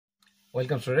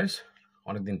Welcome students,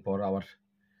 অনেকদিন পর আবার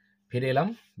ফিরে এলাম।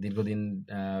 দীর্ঘদিন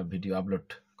ভিডিও আপলোড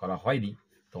করা হয়নি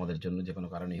তোমাদের জন্য, যে কোনো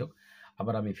কারণেই হোক।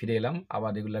 আবার আমি ফিরে এলাম,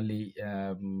 আবার রেগুলারলি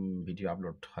ভিডিও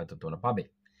আপলোড হয়তো তোমরা পাবে।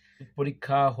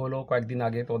 পরীক্ষা হলো কয়েকদিন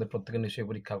আগে, তোমাদের প্রত্যেকের নিশ্চয়ই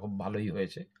পরীক্ষা খুব ভালোই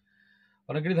হয়েছে।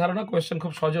 অনেকেরই ধারণা কোয়েশ্চেন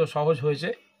খুব সহজ হয়েছে,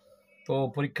 তো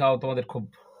পরীক্ষাও তোমাদের খুব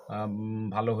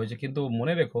ভালো হয়েছে। কিন্তু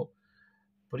মনে রেখো,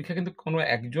 পরীক্ষা কিন্তু কোনো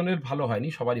একজনের ভালো হয়নি,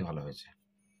 সবারই ভালো হয়েছে।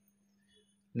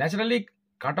 ন্যাচারালি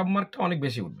কাট অফ মার্কটা অনেক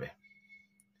বেশি উঠবে।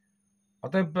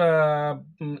 অতএব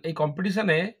এই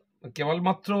কম্পিটিশানে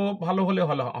কেবলমাত্র ভালো হলে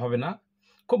হবে না,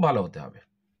 খুব ভালো হতে হবে।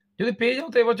 যদি পেয়ে যাও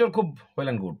তো এবছর খুব ওয়েল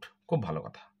অ্যান্ড গুড, খুব ভালো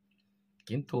কথা।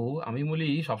 কিন্তু আমি বলি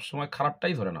সবসময়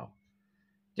খারাপটাই ধরে নাও,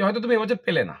 যে হয়তো তুমি এবছর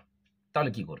পেলে না, তাহলে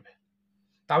কি করবে?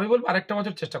 তা আমি বলবো আরেকটা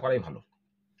বছর চেষ্টা করাই ভালো।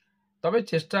 তবে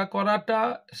চেষ্টা করাটা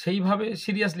সেইভাবে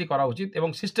সিরিয়াসলি করা উচিত এবং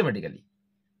সিস্টেমেটিক্যালি,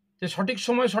 যে সঠিক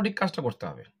সময়ে সঠিক কাজটা করতে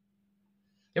হবে।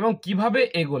 এবং কিভাবে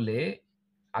এগোলে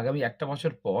আগামী একটা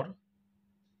বছর পর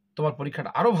তোমার পরীক্ষাটা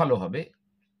আরও ভালো হবে,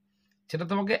 সেটা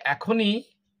তোমাকে এখনই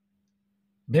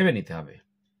ভেবে নিতে হবে।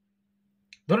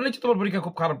 ধরে নিচ্ছি তোমার পরীক্ষা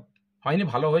খুব খারাপ হয়নি,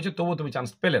 ভালো হয়েছে, তবুও তুমি চান্স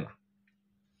পেলে না।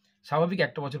 স্বাভাবিক,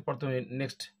 একটা বছর পর তুমি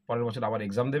পরের বছর আবার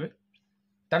এক্সাম দেবে।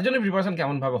 তার জন্য প্রিপারেশন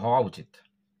কেমনভাবে হওয়া উচিত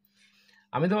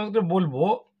আমি তোমাকে বলবো,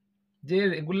 যে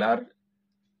রেগুলার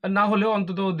না হলেও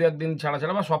অন্তত দু একদিন ছাড়া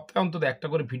ছাড়া বা সপ্তাহে অন্তত একটা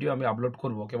করে ভিডিও আমি আপলোড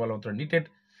করবো, কেবলমাত্র নিটেড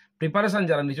প্রিপারেশন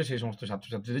যারা নিচ্ছ সেই সমস্ত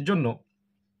ছাত্রছাত্রীদের জন্য।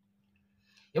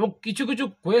 এবং কিছু কিছু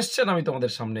কোয়েশ্চেন আমি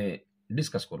তোমাদের সামনে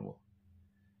ডিসকাস করব,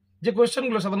 যে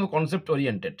কোয়েশ্চেনগুলো সাধারণত কনসেপ্ট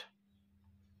ওরিয়েন্টেড।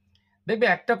 দেখবে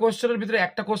একটা কোয়েশ্চেনের ভিতরে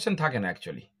একটা কোয়েশ্চেন থাকে না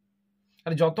অ্যাকচুয়ালি।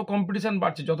 আর যত কম্পিটিশন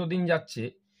বাড়ছে, যত দিন যাচ্ছে,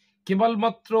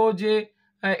 কেবলমাত্র যে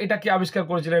এটা কি আবিষ্কার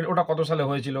করেছিলেন, ওটা কত সালে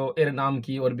হয়েছিল, এর নাম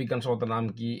কি, ওর বিজ্ঞানসম্মত নাম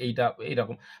কি, এইটা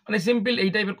এইরকম মানে সিম্পল এই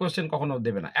টাইপের কোয়েশ্চেন কখনো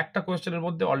দেবে না। একটা কোয়েশ্চেনের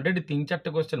মধ্যে অলরেডি 3-4টে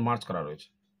কোয়েশ্চেন মার্চ করা রয়েছে।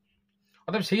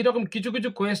 অর্থাৎ সেই রকম কিছু কিছু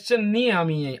কোয়েশ্চেন নিয়ে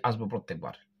আমি আসবো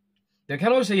প্রত্যেকবার।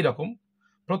 এখানেও সেই রকম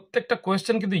প্রত্যেকটা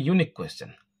কোয়েশ্চেন কিন্তু ইউনিক কোয়েশ্চেন।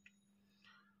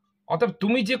 অর্থাৎ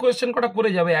তুমি যে কোয়েশ্চেন কটা করে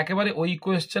যাবে একেবারে ওই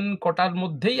কোয়েশ্চেন কটার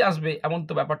মধ্যেই আসবে এমন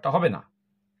তো ব্যাপারটা হবে না।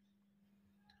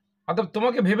 অর্থাৎ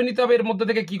তোমাকে ভেবে নিতে হবে এর মধ্যে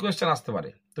থেকে কি কোয়েশ্চেন আসতে পারে।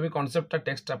 তুমি কনসেপ্টটা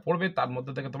টেক্সটটা পড়বে, তার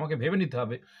মধ্যে থেকে তোমাকে ভেবে নিতে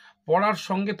হবে, পড়ার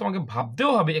সঙ্গে তোমাকে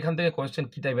ভাবতেও হবে এখান থেকে কোয়েশ্চেন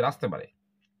কি টাইপের আসতে পারে।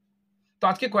 তো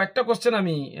আজকে কয়েকটা কোয়েশ্চেন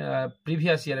আমি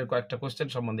প্রিভিয়াস ইয়ারের কয়েকটা কোয়েশ্চেন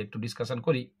সম্বন্ধে একটু ডিসকাশন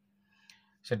করি,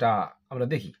 সেটা আমরা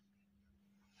দেখি।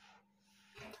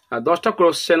 10টা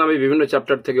কোয়েশ্চেন আমি বিভিন্ন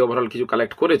চ্যাপ্টার থেকে ওভারঅল কিছু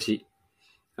কালেক্ট করেছি,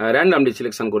 র্যান্ডামলি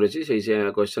সিলেকশন করেছি। সেই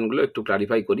কোয়েশ্চেনগুলো একটু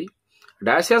ক্লারিফাই করি।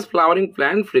 ডায়াসিয়াস flowering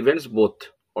plant prevents both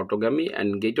autogamy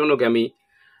and গেটোনোগ্যামি।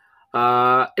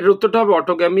 এর উত্তরটা হবে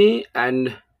অটোগ্যামি অ্যান্ড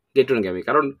গেটোনোগ্যামি।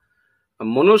 কারণ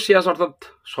মনোসিয়াস অর্থাৎ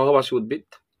সহবাসী উদ্ভিদ,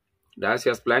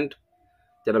 ডায়াসিয়াস প্ল্যান্ট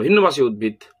যারা ভিন্নবাসী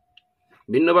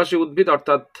উদ্ভিদ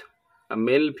অর্থাৎ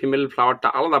মেল ফিমেল ফ্লাওয়ারটা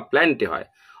আলাদা প্ল্যান্টে হয়।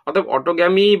 অর্থাৎ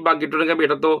অটোগ্যামি বা গেটোনোগ্যামি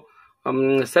এটা তো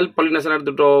সেলফ পলিনেশনের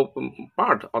দুটো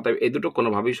পার্ট, অতএব এই দুটো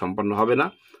কোনোভাবেই সম্পন্ন হবে না,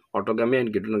 অটোগ্যামি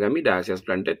অ্যান্ড গেটোনোগ্যামি ডায়াসিয়াস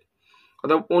প্ল্যান্টের।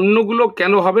 অর্থাৎ অন্যগুলো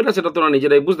কেন হবে না সেটা তোমরা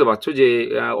নিজেরাই বুঝতে পারছো, যে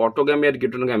অটোগ্যামি আর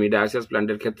গেটোনোগ্যামি ডায়াসিয়াস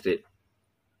প্ল্যান্টের ক্ষেত্রে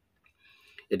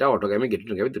এটা অটোগ্যামি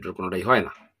গেটোনোগ্যামি দুটোর কোনোটাই হয়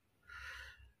না।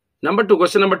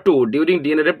 Question number 2, during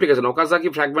DNA replication Okazaki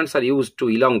fragments are used to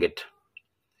elongate.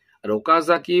 R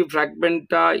Okazaki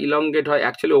ফ্র্যাগমেন্টটা elongate হয়,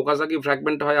 অ্যাকচুয়ালি ওকাজাকি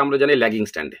ফ্র্যাগমেন্টটা হয় আমরা জানি ল্যাগিং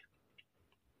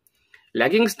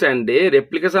স্ট্যান্ডে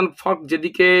রেপ্লিকেশন ফর্ক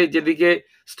যেদিকে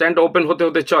স্ট্যান্ড ওপেন হতে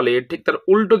হতে চলে, ঠিক তার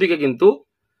উল্টো দিকে কিন্তু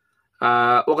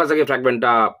ওকাজাকি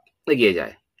ফ্র্যাগমেন্টটা এগিয়ে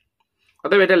যায়।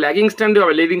 অর্থাৎ এটা ল্যাগিং স্ট্যান্ডে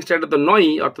হবে, লিডিং স্ট্যান্ডে তো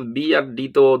নয়ই, অর্থাৎ বি আর ডি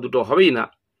তো দুটো হবেই না।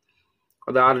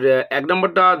 আর 1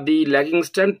 নম্বরটা দি lagging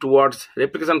stand towards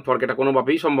replication fork, এটা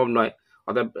কোনোভাবেই সম্ভব নয়।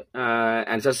 অর্থাৎ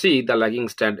answer C, the lagging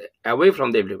stand away from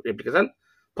the replication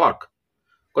fork.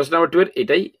 Question number 2 এর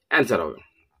এটাই অ্যান্সার হবে।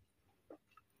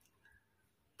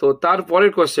 তো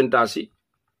তারপরের কোয়েশ্চেনটা আসি।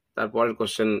 তারপরের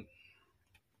কোয়েশ্চেন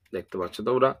দেখতে পাচ্ছ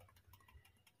তোমরা,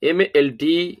 MALT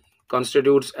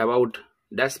constitutes about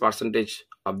dash percentage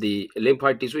of the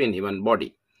lymphoid tissue in human body.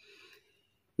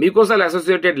 Mucosal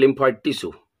associated lymphoid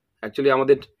tissue, actually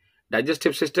আমাদের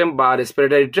ডাইজেস্টিভ সিস্টেম বা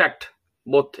রেসপিরেটরি ট্র্যাক্ট,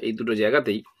 বোথ এই দুটো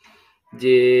জায়গাতেই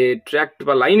যে ট্র্যাক্ট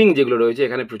বা লাইনিং যেগুলো রয়েছে,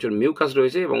 এখানে প্রচুর মিউকাস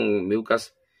রয়েছে এবং মিউকাস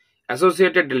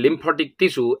অ্যাসোসিয়েটেড লিম্ফটিক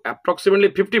টিস্যু অ্যাপ্রক্সিমেটলি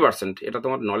 50%, এটা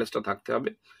তোমার নলেজটা থাকতে হবে,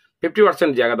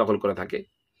 50% জায়গা দখল করে থাকে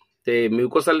তে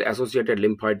mucosal associated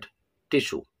lymphoid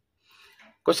tissue.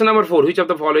 Question number 4, which of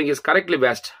the following is correctly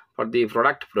best for the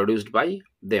product produced by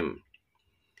them?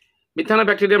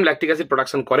 মিথানোব্যাকটেরিয়াম lactic acid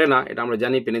production করে না, এটা আমরা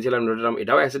জানি। পেনিসিলিয়াম নোটারাম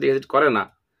এটাও অ্যাসিডিক অ্যাসিড করে না।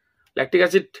 ল্যাকটিক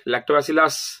অ্যাসিড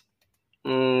ল্যাক্টোব্যাসিলাস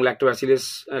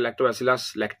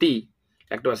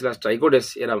ট্রাইকোডেস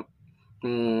এরা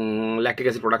ল্যাকটিক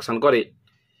অ্যাসিড প্রোডাকশন করে।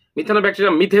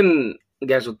 মিথানোব্যাকটেরিয়াম মিথেন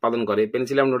গ্যাস উৎপাদন করে।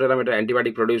 পেনিসিলিয়াম নোটেরাম এটা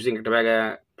অ্যান্টিবায়োটিক প্রডিউসিং একটা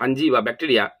ফাঞ্জি বা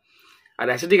ব্যাকটেরিয়া। আর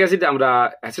অ্যাসিটিক অ্যাসিড আমরা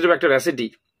অ্যাসিডোব্যাক্টার অ্যাসিডি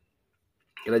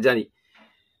এটা জানি।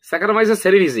 Saccharomyces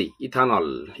সেরিভিসি ethanol,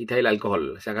 ethyl alcohol,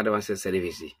 Saccharomyces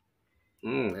সেরিভিসি।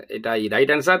 এটাই রাইট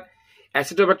অ্যান্সার।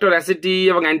 অ্যাসিডোব্যাক্টার অ্যাসিডি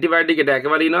এবং অ্যান্টিবায়োটিক এটা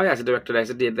একেবারেই নয়। অ্যাসিডোব্যাক্টার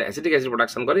অ্যাসিডি এটা অ্যাসিটিক অ্যাসিড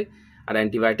প্রোডাকশন করে, আর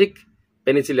অ্যান্টিবায়োটিক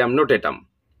পেনিসিলিয়াম নোটেটাম।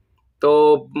 তো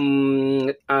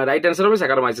রাইট অ্যান্সার হবে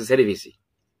Saccharomyces সেরিভিসি।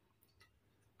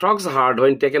 Frog's heart,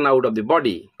 when taken out of the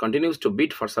body, continues to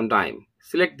beat for some time.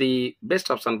 Select the best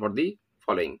option for the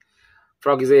following.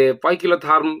 Frog is a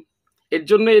poikilotherm. এর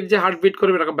জন্য এর যে heart beat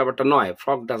করবে এরকম ব্যাপারটা নয়।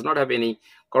 Frog does not have any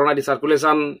coronary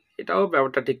circulation, এটাও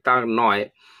ব্যাপারটা ঠিক তা নয়।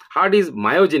 Heart is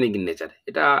myogenic in nature,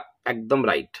 এটা একদম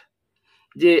রাইট।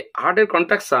 যে হার্টের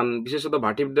কন্ট্রাকশন, বিশেষত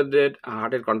ভার্টিব্রেটের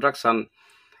হার্টের কন্ট্রাকশন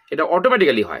এটা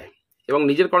অটোমেটিক্যালি হয় এবং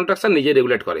নিজের কন্ট্রাকশন নিজে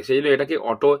রেগুলেট করে, সেই জন্য এটাকে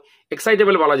অটো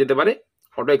এক্সাইটেবল বলা যেতে পারে।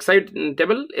 অটো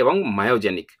এক্সাইটেবল এবং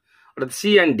মায়োজেনিক, অর্থাৎ C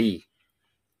and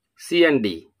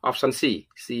D, option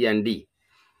C and D.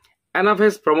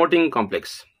 Anaphase promoting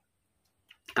complex.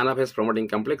 Anaphase promoting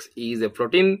complex is a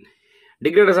protein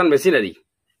degradation machinery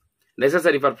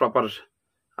necessary for proper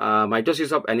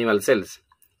mitosis of animal cells.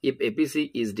 If APC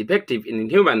is defective in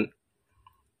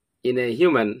a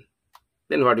human,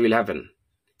 then what will happen?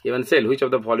 Human cell, which of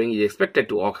the following is expected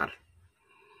to occur?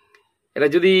 এটা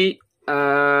যদি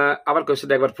আবার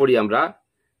কোয়েশ্চেনটা একবার পড়ি আমরা,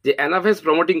 যে anaphase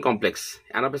promoting complex,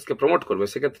 অ্যানাফেজকে promote করবে,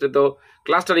 সেক্ষেত্রে তো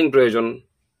ক্লাস্টারিং প্রয়োজন,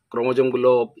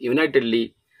 ক্রোমোজোমগুলো ইউনাইটেডলি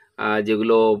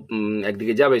যেগুলো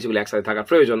একদিকে যাবে সেগুলো একসাথে থাকার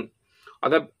প্রয়োজন।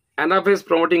 অর্থাৎ anaphase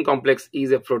promoting complex is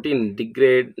a protein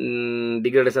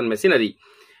degradation machinery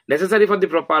necessary for the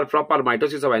proper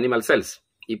mitosis of animal cells.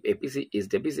 If APC is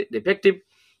defective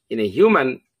in a human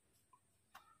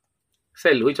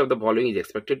cell, which of the following is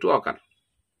expected to occur?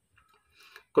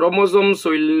 Chromosomes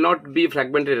will not be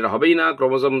fragmented, এটা হবেই না।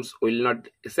 Chromosomes will not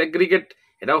segregate,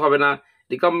 এটাও হবে না।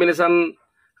 Recombination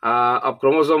of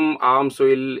chromosome arms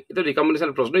will, এটা recombination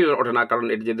প্রশ্নই ওঠে না, কারণ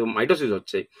এটা যেহেতু মাইটোসিস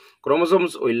হচ্ছে।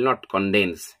 Chromosomes will not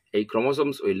condense, এই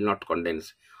chromosomes will not condense।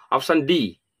 Option D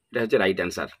এটা হচ্ছে রাইট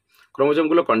অ্যান্সার।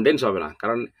 ক্রোমোজোমগুলো কন্ডেন্স হবে না,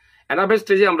 কারণ অ্যানাফেজ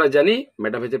স্টেজে আমরা জানি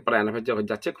মেটাফেজের পরে অ্যানাফেজ যখন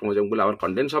যাচ্ছে ক্রোমোজোমগুলো আবার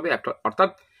কন্ডেন্স হবে,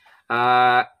 অর্থাৎ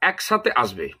একসাথে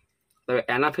আসবে। তবে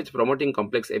অ্যানাফেজ প্রমোটিং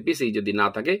কমপ্লেক্স এপিসি যদি না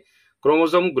থাকে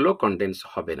ক্রোমোজোমগুলো কন্ডেন্স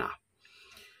হবে না।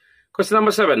 Question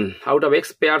number 7. Out of X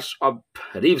pairs of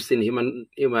ribs in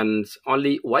humans,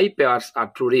 only Y pairs are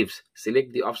true ribs. Select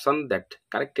the option that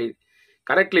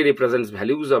correctly represents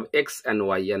values of X and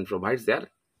Y and provides their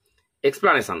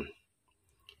explanation.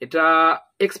 এটা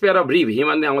X pair of rib,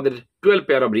 হিউম্যানে আমাদের 12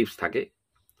 pair of ribs থাকে,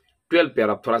 12 pair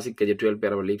of thoracic যে 12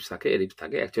 pair of ribs থাকে।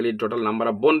 Actually total number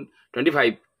of বোন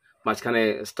 25, মাঝখানে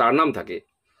sternum থাকে।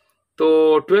 তো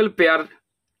 12 pair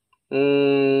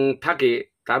থাকে,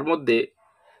 তার মধ্যে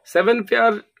 7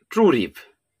 pair true rib,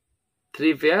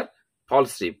 3 pair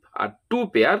false rib, আর 2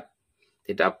 পেয়ার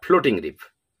এটা ফ্লোটিং রিব।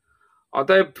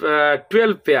 অতএব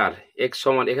 12 পেয়ার এক্স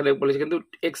সমান, এখানে বলেছে কিন্তু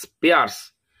এক্স পেয়ার্স,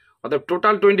 অর্থাৎ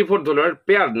টোটাল 24 ধরনের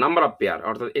পেয়ার, নাম্বার অফ পেয়ার,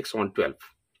 অর্থাৎ এক্স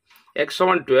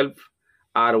সমান 12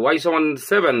 আর ওয়াই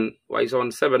সমান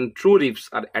 7 true ribs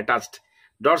R attached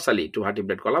dorsally to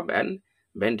vertebrate column and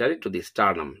ventrally to the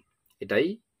sternum. এটাই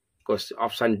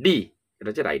অপশন ডি, এটা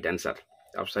হচ্ছে right answer,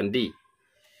 option D.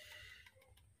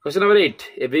 Question number 8.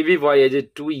 A baby boy aged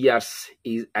 2 years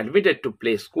is admitted to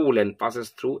play school and passes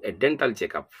through a dental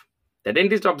checkup. The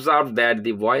dentist observed that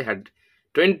the boy had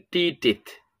 20 teeth.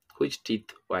 Which teeth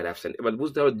were absent? এবার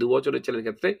বুঝতে হবে 2 বছরের ছেলের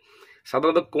ক্ষেত্রে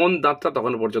সাধারণত কোন দাঁতটা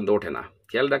তখন পর্যন্ত ওঠে না।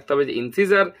 খেয়াল রাখতে হবে যে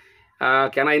ইনসিজার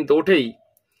ক্যানাইন তো ওঠেই,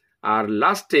 আর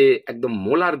লাস্টে একদম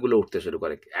মোলারগুলো উঠতে শুরু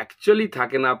করে। অ্যাকচুয়ালি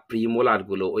থাকে না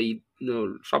প্রিমোলারগুলো, ওই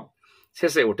সব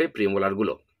শেষে ওঠে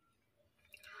প্রিমোলারগুলো।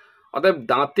 অতএব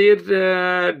দাঁতের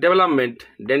ডেভেলপমেন্ট,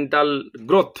 ডেন্টাল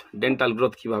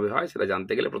গ্রোথ কিভাবে হয় সেটা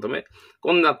জানতে গেলে প্রথমে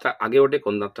কোন দাঁতটা আগে ওঠে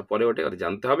কোন দাঁতটা পরে ওঠে ওটা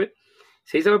জানতে হবে।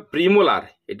 সেই হিসাবে প্রিমোলার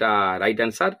এটা রাইট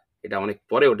অ্যান্সার, এটা অনেক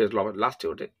পরে ওঠে, লাস্টে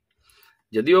ওঠে।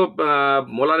 যদিও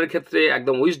মোলারের ক্ষেত্রে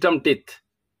একদম উইজডম টিথ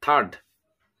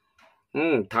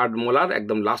থার্ড মোলার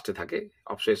একদম লাস্টে থাকে,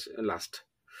 অবশেষ লাস্ট।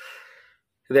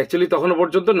 অ্যাকচুয়ালি তখনও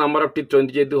পর্যন্ত নাম্বার অফ টিথ 20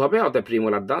 যেহেতু হবে, অর্থাৎ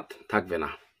প্রিমোলার দাঁত থাকবে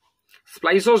না।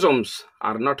 Spliceosomes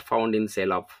are not found in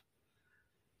cell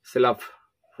of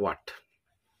what?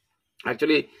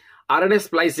 Actually RNA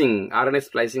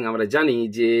splicing আমরা জানি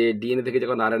যে ডিএনএ থেকে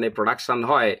যখন আরএনএ প্রোডাকশন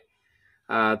হয়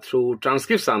থ্রু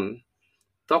ট্রান্সক্রিপশন,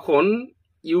 তখন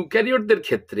ইউক্যারিওটদের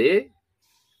ক্ষেত্রে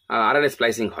আরএনএ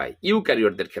স্প্লাইসিং হয়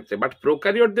ইউক্যারিওটদের ক্ষেত্রে, বাট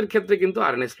প্রোক্যারিওটদের ক্ষেত্রে কিন্তু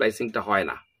আরএনএ স্প্লাইসিংটা হয়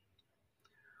না।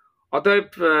 অতএব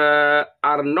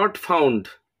আর নট ফাউন্ড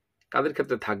কাদের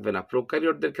ক্ষেত্রে থাকবে না?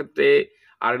 প্রোক্যারিওটদের ক্ষেত্রে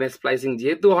আরএনএ স্প্লাইসিং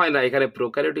যেহেতু হয় না, এখানে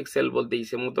প্রোক্যারিওটিক সেল বলতে এই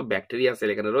মতো ব্যাকটেরিয়া সেল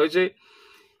এখানে রয়েছে,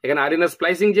 এখানে আরএনএ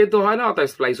স্প্লাইসিং যেহেতু হয় না, অর্থাৎ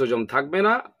স্প্লাইসোজোম থাকবে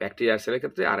না। ব্যাকটেরিয়ার সেলের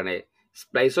ক্ষেত্রে RNA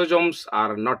স্প্লাইসোজোমস are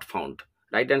not found.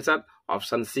 Right answer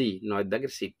option C, 9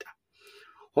 দাগের সিটটা।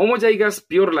 Homozygous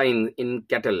pure line in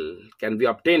cattle can be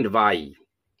obtained by.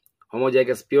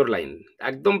 Homozygous pure line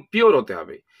একদম পিওর হতে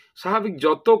হবে। স্বাভাবিক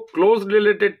যত ক্লোজ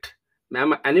রিলেটেড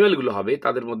অ্যানিমালগুলো হবে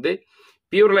তাদের মধ্যে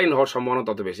পিওর লাইন হওয়ার সম্ভাবনা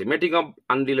তত বেশি। মেটিং of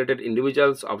unrelated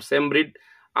individuals of same breed,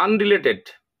 unrelated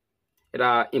এটা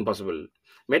impossible.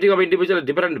 Mating of individual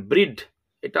different breed,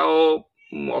 এটাও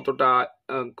অতটা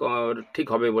ঠিক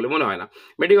হবে বলে মনে হয় না।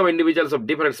 মেটিং of individuals of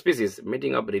different species,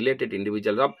 mating of related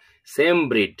individuals of same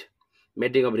breed,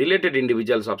 mating of related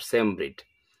individuals of same breed,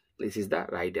 this is the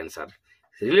right answer.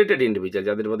 Related individual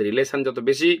যাদের মধ্যে রিলেশন যত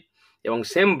বেশি এবং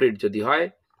সেম ব্রিড যদি হয়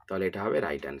তাহলে এটা হবে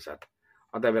রাইট অ্যান্সার।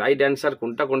 অর্থাৎ রাইট অ্যান্সার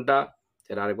কোনটা কোনটা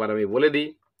সেটা আরেকবার আমি বলে দিই।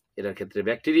 এটার ক্ষেত্রে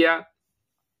ব্যাকটেরিয়া,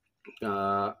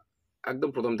 একদম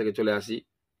প্রথম থেকে চলে আসি।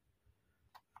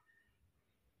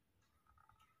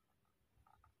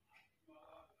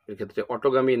 এর ক্ষেত্রে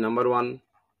অটোগামি number 1,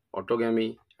 অটোগামি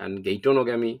and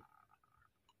গেইটোনোগামি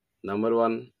number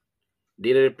 1,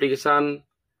 DNA replication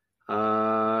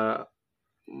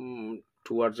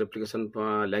towards replication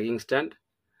lagging stand,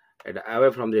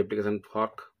 away from the replication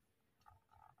fork,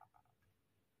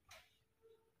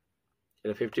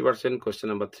 50%. Question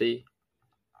number 3.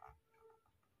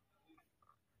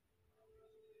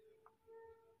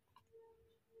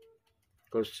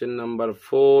 Question number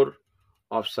 4,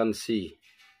 option C.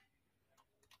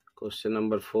 Question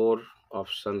number 4,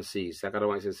 option C,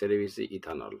 Saccharomyces cerevisiae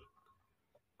ethanol.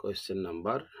 Question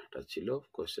number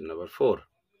question number 4.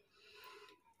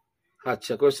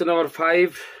 আচ্ছা, question number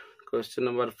 5, question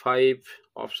number 5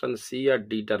 option C আর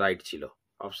ডিটা right ছিল।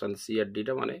 Option C আর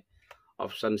ডিটা মানে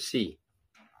option C,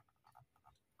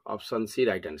 option C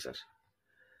right answer.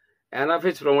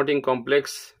 Anaphase promoting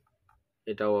complex,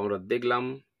 এটাও আমরা দেখলাম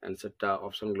অ্যান্সারটা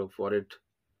অপশনগুলো পরের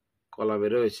কলামে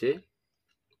রয়েছে।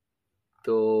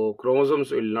 তো chromosomes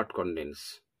will not condense,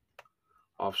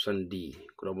 option D,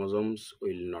 chromosomes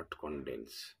will not condense,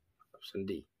 option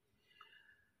D.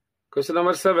 Question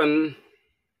number 7,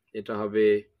 এটা হবে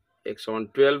x সমান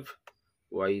 12,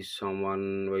 y সমান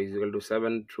y is equal to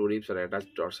 7, true ribs are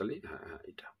attached dorsally। হ্যাঁ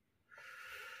এটা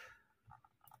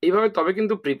এইভাবে। তবে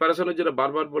কিন্তু প্রিপারেশনের যেটা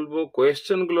বারবার বলবো,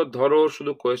 কোয়েশ্চেনগুলো ধরো,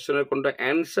 শুধু কোয়েশ্চেনের কোনটা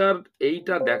অ্যান্সার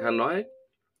এইটা দেখা নয়,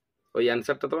 ওই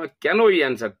অ্যান্সারটা তোমার কেন ওই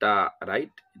অ্যান্সারটা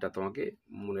রাইট এটা তোমাকে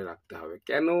মনে রাখতে হবে,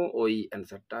 কেন ওই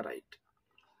অ্যান্সারটা রাইট।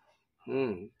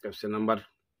 কোয়েশ্চেন নাম্বার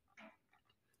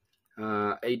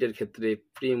 8 ক্ষেত্রে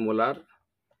প্রিমোলার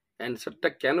অ্যান্সারটা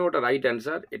কেন ওটা রাইট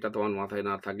অ্যান্সার এটা তোমার মাথায়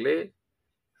না থাকলে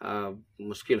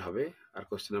মুশকিল হবে। আর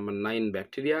question number 9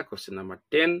 bacteria, question number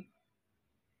 10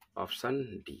 option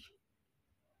D.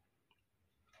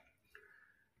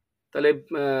 তাহলে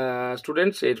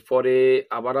স্টুডেন্টস এরপরে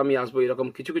আবার আমি আসবো এরকম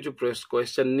কিছু কিছু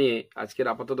কোয়েশ্চেন নিয়ে। আজকের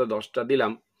আপাতত 10টা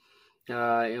দিলাম,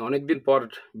 অনেকদিন পর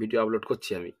ভিডিও আপলোড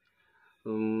করছি আমি।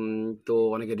 তো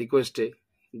অনেকে রিকোয়েস্টে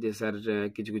যে স্যার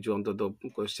কিছু কিছু অন্তত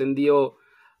কোয়েশ্চেন দিয়েও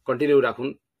কন্টিনিউ রাখুন।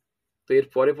 তো এর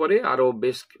পরে পরে আরও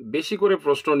বেশি করে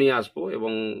প্রশ্ন নিয়ে আসবো,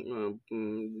 এবং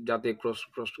যাতে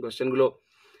কোয়েশ্চেনগুলো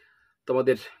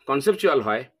তোমাদের কনসেপচুয়াল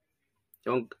হয়,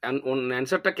 এবং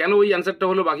অ্যান্সারটা কেন ওই অ্যান্সারটা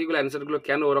হলো, বাকিগুলো অ্যান্সারগুলো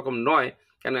কেন ওরকম নয়,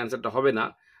 কেন অ্যান্সারটা হবে না,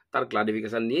 তার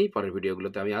ক্লারিফিকেশান নিয়েই পরের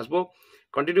ভিডিওগুলোতে আমি আসবো।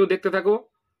 কন্টিনিউ দেখতে থাকো,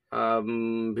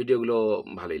 ভিডিওগুলো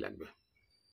ভালোই লাগবে।